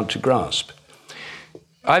it's hard to grasp.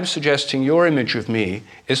 I'm suggesting your image of me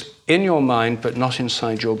is in your mind but not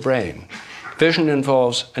inside your brain. Vision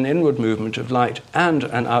involves an inward movement of light and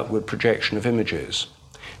an outward projection of images.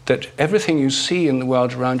 That everything you see in the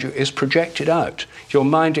world around you is projected out. Your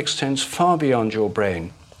mind extends far beyond your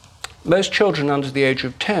brain. Most children under the age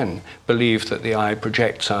of 10 believe that the eye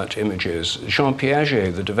projects out images. Jean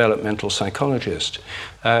Piaget, the developmental psychologist,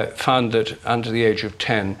 found that under the age of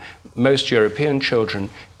 10, most European children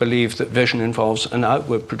believe that vision involves an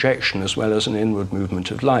outward projection as well as an inward movement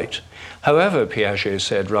of light. However, Piaget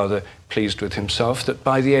said, rather pleased with himself, that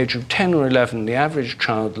by the age of 10 or 11, the average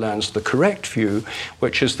child learns the correct view,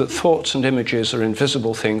 which is that thoughts and images are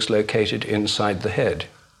invisible things located inside the head.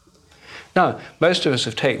 Now, most of us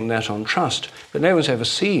have taken that on trust, but no one's ever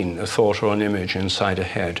seen a thought or an image inside a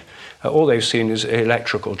head. All they've seen is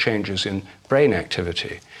electrical changes in brain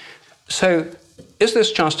activity. So, is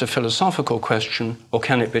this just a philosophical question, or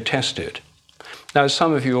can it be tested? Now, as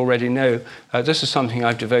some of you already know, this is something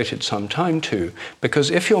I've devoted some time to,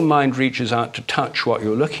 because if your mind reaches out to touch what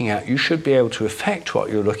you're looking at, you should be able to affect what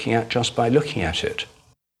you're looking at just by looking at it.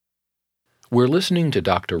 We're listening to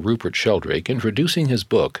Dr. Rupert Sheldrake introducing his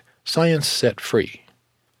book, Science Set Free.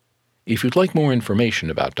 If you'd like more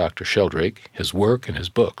information about Dr. Sheldrake, his work, and his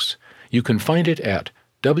books, you can find it at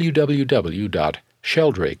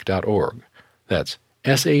www.sheldrake.org. That's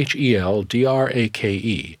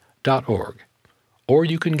SHELDRAKE.org. Or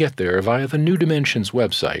you can get there via the New Dimensions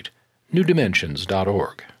website,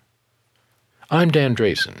 newdimensions.org. I'm Dan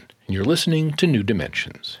Drayson, and you're listening to New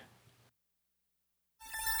Dimensions.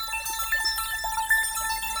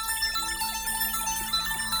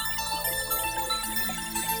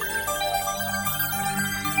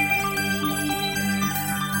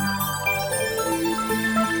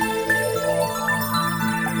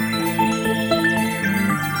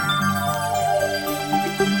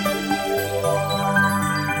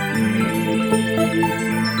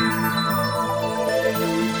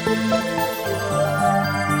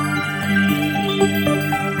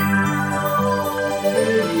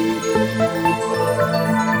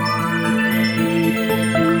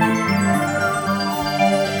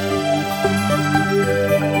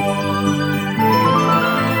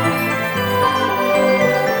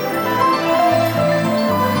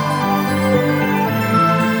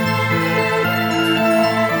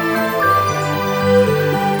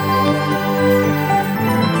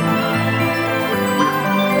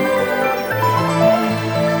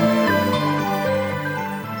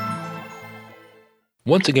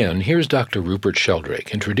 Once again, here's Dr. Rupert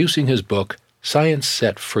Sheldrake introducing his book, Science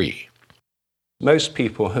Set Free. Most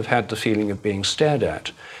people have had the feeling of being stared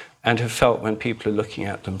at and have felt when people are looking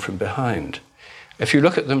at them from behind. If you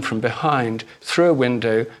look at them from behind, through a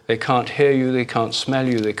window, they can't hear you, they can't smell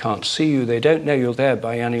you, they can't see you, they don't know you're there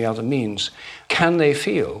by any other means. Can they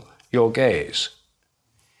feel your gaze?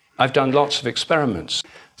 I've done lots of experiments.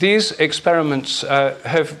 These experiments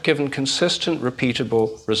have given consistent,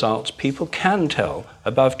 repeatable results. People can tell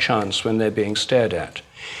above chance when they're being stared at.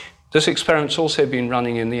 This experiment's also been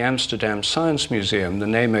running in the Amsterdam Science Museum, the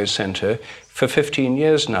NEMO Center, for 15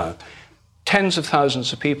 years now. Tens of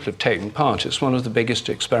thousands of people have taken part. It's one of the biggest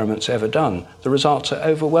experiments ever done. The results are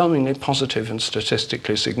overwhelmingly positive and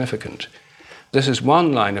statistically significant. This is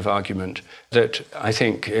one line of argument that I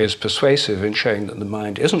think is persuasive in showing that the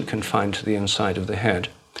mind isn't confined to the inside of the head.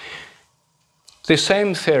 The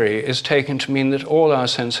same theory is taken to mean that all our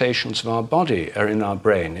sensations of our body are in our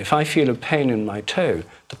brain. If I feel a pain in my toe,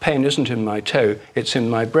 the pain isn't in my toe, it's in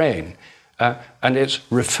my brain. and it's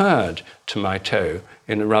referred to my toe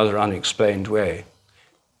in a rather unexplained way.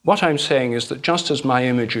 What I'm saying is that just as my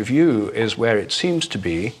image of you is where it seems to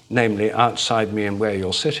be, namely outside me and where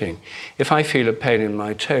you're sitting, if I feel a pain in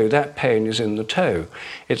my toe, that pain is in the toe.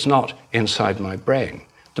 It's not inside my brain.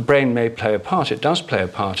 The brain may play a part, it does play a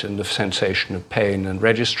part in the sensation of pain and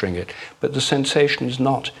registering it, but the sensation is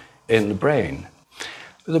not in the brain.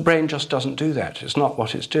 The brain just doesn't do that. It's not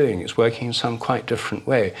what it's doing. It's working in some quite different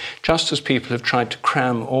way. Just as people have tried to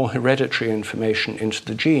cram all hereditary information into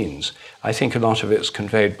the genes, I think a lot of it's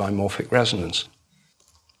conveyed by morphic resonance.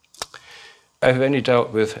 I've only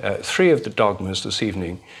dealt with 3 of the dogmas this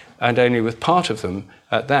evening, and only with part of them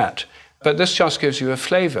at that. But this just gives you a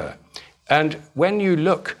flavor. And when you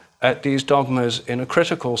look at these dogmas in a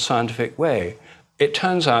critical scientific way, it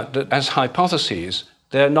turns out that as hypotheses,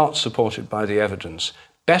 they're not supported by the evidence.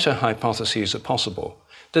 Better hypotheses are possible.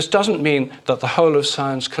 This doesn't mean that the whole of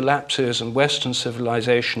science collapses and Western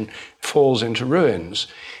civilization falls into ruins.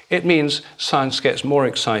 It means science gets more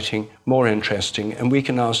exciting, more interesting, and we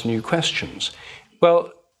can ask new questions.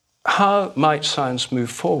 Well, how might science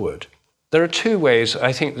move forward? There are 2 ways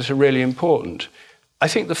I think that are really important. I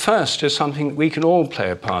think the first is something that we can all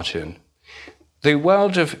play a part in. The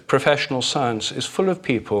world of professional science is full of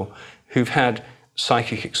people who've had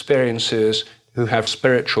psychic experiences, who have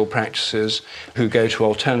spiritual practices, who go to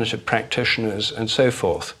alternative practitioners, and so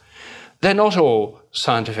forth. They're not all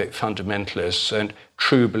scientific fundamentalists and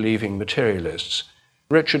true believing materialists.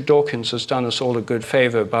 Richard Dawkins has done us all a good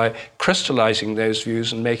favor by crystallizing those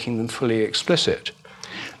views and making them fully explicit.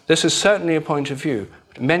 This is certainly a point of view.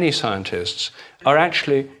 Many scientists are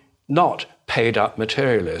actually not paid-up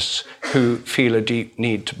materialists who feel a deep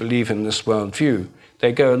need to believe in this worldview.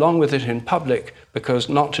 They go along with it in public because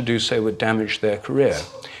not to do so would damage their career.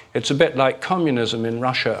 It's a bit like communism in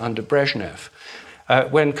Russia under Brezhnev.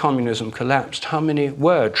 When communism collapsed, how many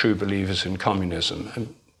were true believers in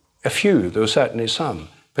communism? A few, there were certainly some,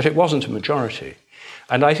 but it wasn't a majority.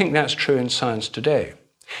 And I think that's true in science today.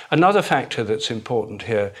 Another factor that's important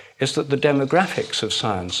here is that the demographics of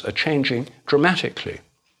science are changing dramatically.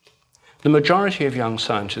 The majority of young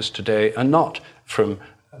scientists today are not from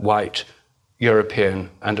white,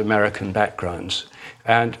 European and American backgrounds,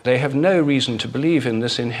 and they have no reason to believe in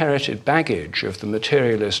this inherited baggage of the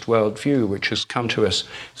materialist worldview which has come to us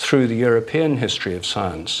through the European history of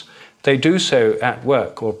science. They do so at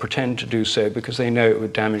work or pretend to do so because they know it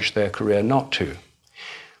would damage their career not to.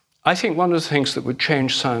 I think one of the things that would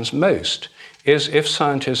change science most is if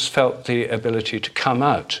scientists felt the ability to come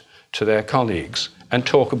out to their colleagues and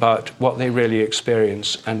talk about what they really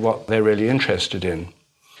experience and what they're really interested in.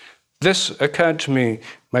 This occurred to me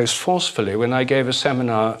most forcefully when I gave a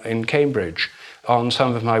seminar in Cambridge on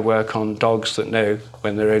some of my work on dogs that know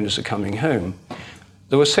when their owners are coming home.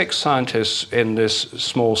 There were 6 scientists in this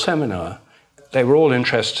small seminar. They were all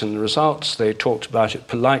interested in the results. They talked about it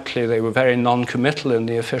politely. They were very non-committal in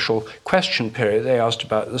the official question period. They asked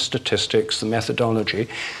about the statistics, the methodology,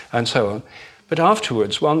 and so on. But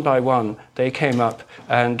afterwards, one by one, they came up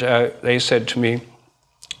and they said to me,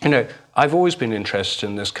 you know, I've always been interested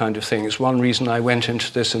in this kind of thing. It's one reason I went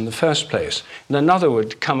into this in the first place. And another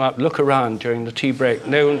would come up, look around during the tea break.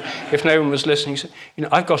 If no one was listening, he said, you know,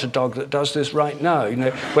 I've got a dog that does this right now. You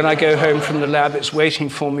know, when I go home from the lab, it's waiting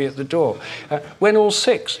for me at the door. When all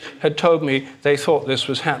 6 had told me they thought this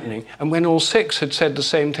was happening, and when all 6 had said the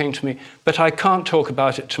same thing to me, but I can't talk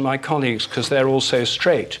about it to my colleagues because they're all so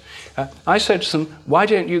straight, I said to them, why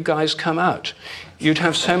don't you guys come out? You'd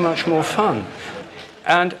have so much more fun.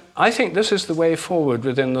 And I think this is the way forward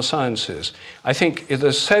within the sciences. I think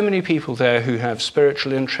there's so many people there who have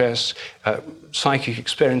spiritual interests, psychic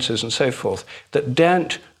experiences and so forth, that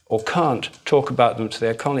daren't or can't talk about them to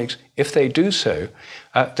their colleagues. If they do so,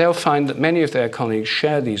 they'll find that many of their colleagues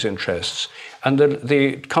share these interests, and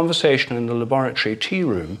the conversation in the laboratory tea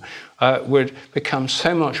room would become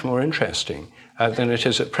so much more interesting than it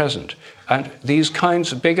is at present. And these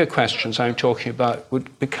kinds of bigger questions I'm talking about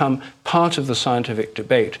would become part of the scientific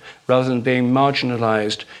debate rather than being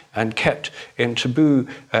marginalized and kept in taboo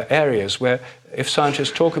areas where if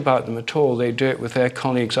scientists talk about them at all, they do it with their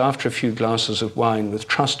colleagues after a few glasses of wine with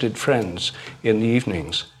trusted friends in the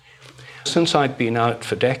evenings. Since I've been out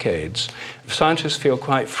for decades, scientists feel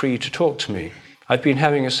quite free to talk to me. I've been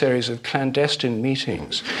having a series of clandestine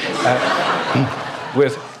meetings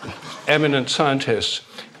with eminent scientists.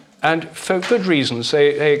 And for good reasons,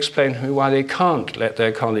 they explain to me why they can't let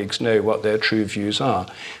their colleagues know what their true views are.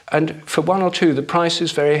 And for 1 or 2, the price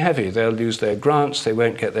is very heavy. They'll lose their grants, they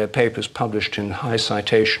won't get their papers published in high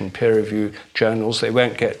citation peer-reviewed journals, they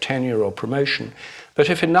won't get tenure or promotion. But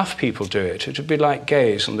if enough people do it, it would be like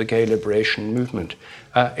gays and the gay liberation movement.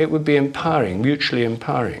 It would be empowering, mutually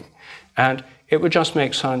empowering. And it would just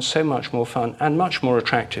make science so much more fun and much more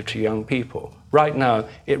attractive to young people. Right now,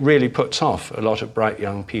 it really puts off a lot of bright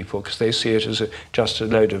young people because they see it as just a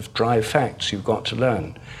load of dry facts you've got to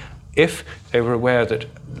learn. If they were aware that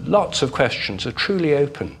lots of questions are truly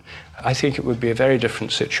open, I think it would be a very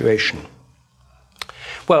different situation.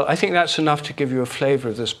 Well, I think that's enough to give you a flavour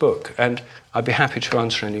of this book, and I'd be happy to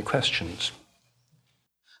answer any questions.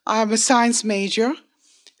 I'm a science major,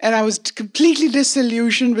 and I was completely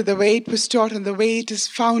disillusioned with the way it was taught and the way it is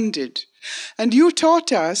founded. And you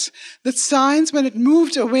taught us that science, when it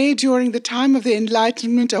moved away during the time of the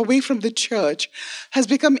Enlightenment, away from the church, has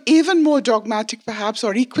become even more dogmatic, perhaps,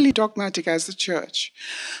 or equally dogmatic as the church.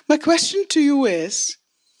 My question to you is,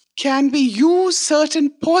 can we use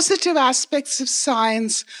certain positive aspects of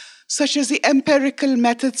science, such as the empirical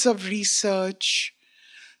methods of research?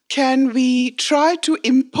 Can we try to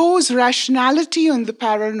impose rationality on the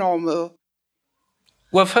paranormal?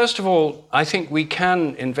 Well, first of all, I think we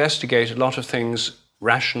can investigate a lot of things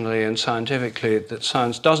rationally and scientifically that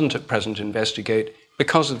science doesn't at present investigate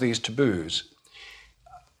because of these taboos.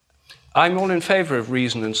 I'm all in favour of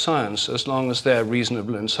reason and science as long as they're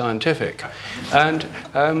reasonable and scientific. And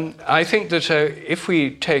I think that if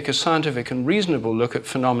we take a scientific and reasonable look at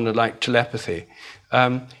phenomena like telepathy,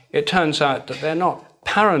 it turns out that they're not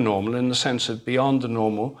paranormal in the sense of beyond the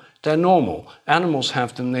normal. They're normal. Animals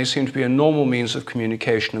have them. They seem to be a normal means of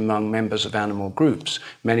communication among members of animal groups.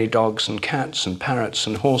 Many dogs and cats and parrots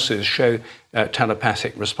and horses show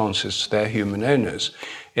telepathic responses to their human owners.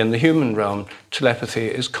 In the human realm, telepathy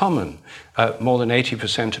is common. More than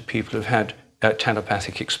 80% of people have had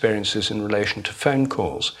telepathic experiences in relation to phone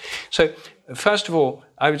calls. So, first of all,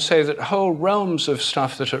 I would say that whole realms of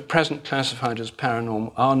stuff that are at present classified as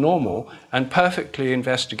paranormal are normal and perfectly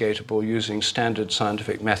investigatable using standard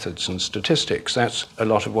scientific methods and statistics. That's a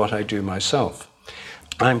lot of what I do myself.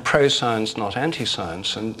 I'm pro-science, not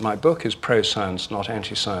anti-science, and my book is pro-science, not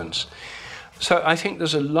anti-science. So I think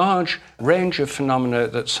there's a large range of phenomena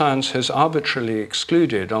that science has arbitrarily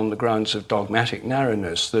excluded on the grounds of dogmatic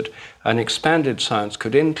narrowness that an expanded science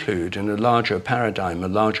could include in a larger paradigm, a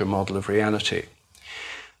larger model of reality.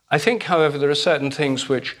 I think, however, there are certain things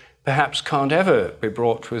which perhaps can't ever be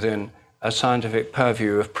brought within a scientific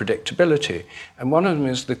purview of predictability, and one of them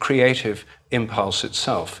is the creative impulse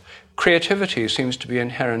itself. Creativity seems to be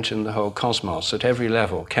inherent in the whole cosmos at every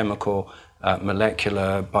level, chemical,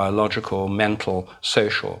 molecular, biological, mental,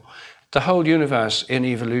 social. The whole universe in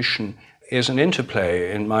evolution is an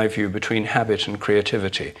interplay, in my view, between habit and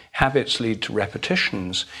creativity. Habits lead to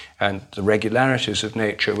repetitions and the regularities of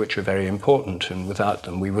nature, which are very important, and without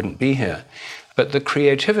them we wouldn't be here. But the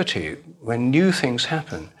creativity, when new things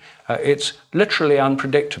happen, it's literally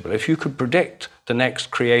unpredictable. If you could predict the next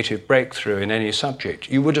creative breakthrough in any subject,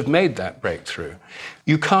 you would have made that breakthrough.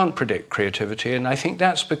 You can't predict creativity, and I think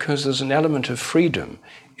that's because there's an element of freedom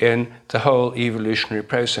in the whole evolutionary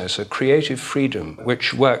process, a creative freedom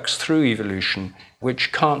which works through evolution,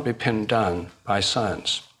 which can't be pinned down by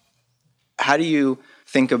science. How do you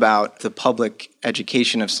think about the public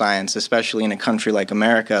education of science, especially in a country like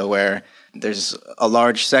America, where there's a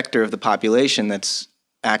large sector of the population that's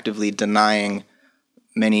actively denying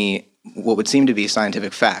many what would seem to be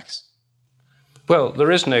scientific facts? Well, there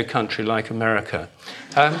is no country like America.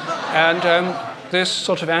 This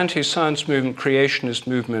sort of anti-science movement, creationist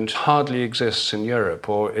movement, hardly exists in Europe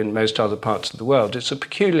or in most other parts of the world. It's a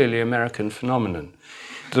peculiarly American phenomenon.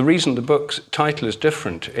 The reason the book's title is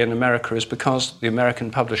different in America is because the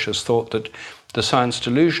American publishers thought that The Science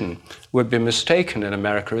Delusion would be mistaken in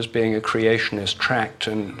America as being a creationist tract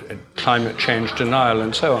and climate change denial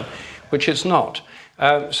and so on, which it's not.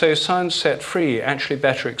 So Science Set Free actually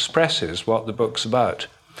better expresses what the book's about.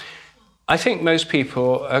 I think most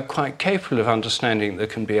people are quite capable of understanding there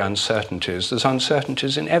can be uncertainties. There's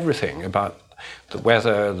uncertainties in everything about the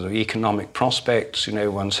weather, the economic prospects,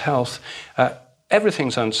 one's health.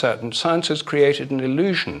 Everything's uncertain. Science has created an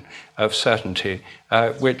illusion of certainty,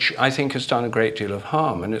 which I think has done a great deal of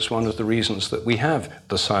harm, and it's one of the reasons that we have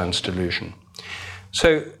the science delusion.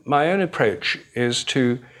 So my own approach is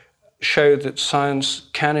to show that science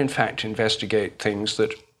can in fact investigate things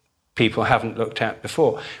that people haven't looked at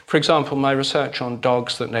before. For example, my research on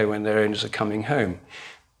dogs that know when their owners are coming home.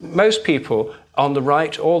 Most people on the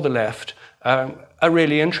right or the left are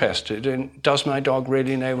really interested in, does my dog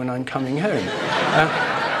really know when I'm coming home?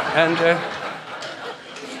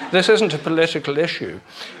 This isn't a political issue.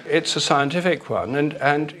 It's a scientific one.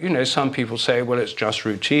 And you know, some people say, well, it's just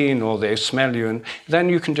routine, or they smell you. And then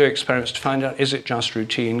you can do experiments to find out, is it just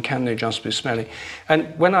routine? Can they just be smelly?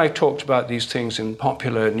 And when I talked about these things in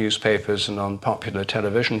popular newspapers and on popular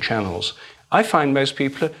television channels, I find most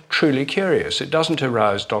people are truly curious. It doesn't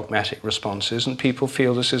arouse dogmatic responses, and people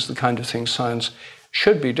feel this is the kind of thing science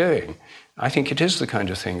should be doing. I think it is the kind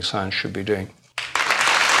of thing science should be doing.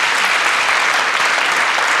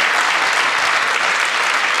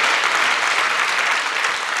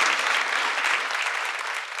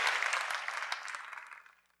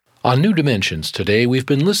 On New Dimensions today, we've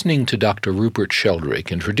been listening to Dr. Rupert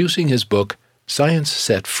Sheldrake introducing his book, Science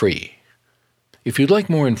Set Free. If you'd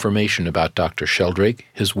like more information about Dr. Sheldrake,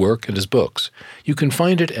 his work, and his books, you can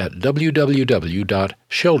find it at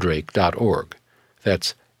www.sheldrake.org.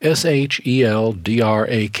 That's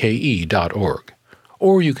SHELDRAKE.org.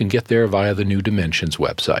 Or you can get there via the New Dimensions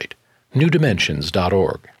website,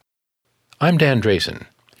 newdimensions.org. I'm Dan Drayson.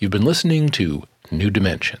 You've been listening to New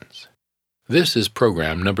Dimensions. This is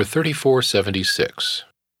program number 3476.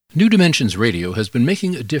 New Dimensions Radio has been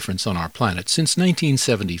making a difference on our planet since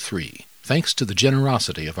 1973, thanks to the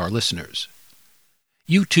generosity of our listeners.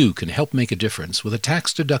 You too can help make a difference with a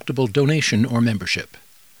tax-deductible donation or membership.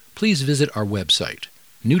 Please visit our website,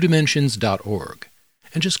 newdimensions.org,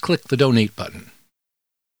 and just click the Donate button.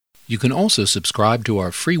 You can also subscribe to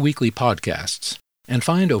our free weekly podcasts and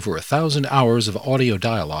find over 1,000 hours of audio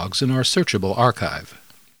dialogues in our searchable archive.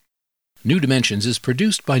 New Dimensions is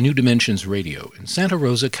produced by New Dimensions Radio in Santa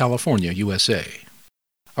Rosa, California, USA.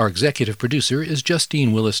 Our executive producer is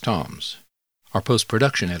Justine Willis-Toms. Our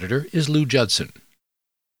post-production editor is Lou Judson.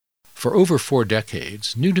 For over 4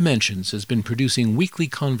 decades, New Dimensions has been producing weekly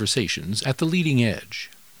conversations at the leading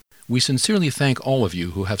edge. We sincerely thank all of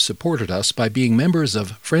you who have supported us by being members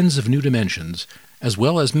of Friends of New Dimensions, as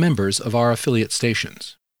well as members of our affiliate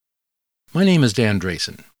stations. My name is Dan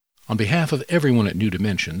Drayson. On behalf of everyone at New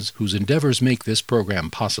Dimensions, whose endeavors make this program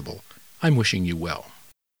possible, I'm wishing you well.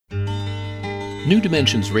 New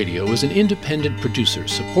Dimensions Radio is an independent producer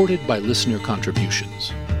supported by listener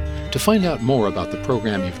contributions. To find out more about the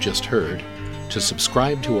program you've just heard, to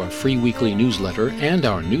subscribe to our free weekly newsletter and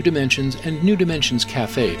our New Dimensions and New Dimensions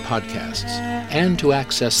Cafe podcasts, and to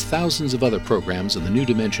access thousands of other programs in the New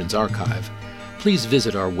Dimensions archive, please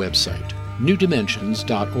visit our website,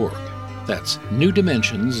 newdimensions.org. That's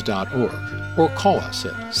newdimensions.org, or call us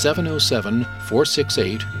at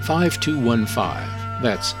 707-468-5215.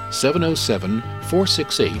 That's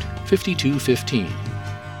 707-468-5215.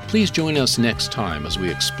 Please join us next time as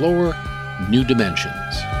we explore New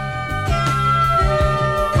Dimensions.